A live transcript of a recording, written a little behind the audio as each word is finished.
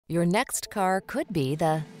Your next car could be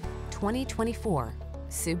the 2024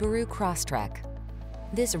 Subaru Crosstrek.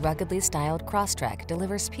 This ruggedly styled Crosstrek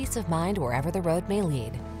delivers peace of mind wherever the road may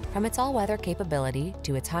lead. From its all-weather capability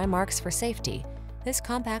to its high marks for safety, this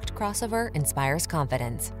compact crossover inspires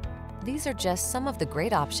confidence. These are just some of the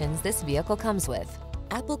great options this vehicle comes with: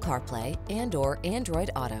 Apple CarPlay and/or Android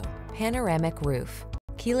Auto, panoramic roof,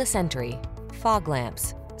 keyless entry, fog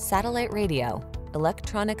lamps, satellite radio,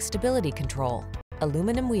 electronic stability control,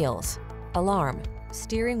 aluminum wheels, alarm,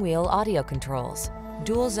 steering wheel audio controls,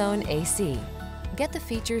 dual zone AC. Get the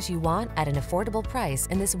features you want at an affordable price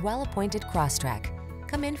in this well-appointed Crosstrek.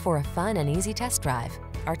 Come in for a fun and easy test drive.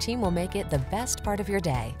 Our team will make it the best part of your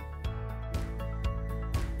day.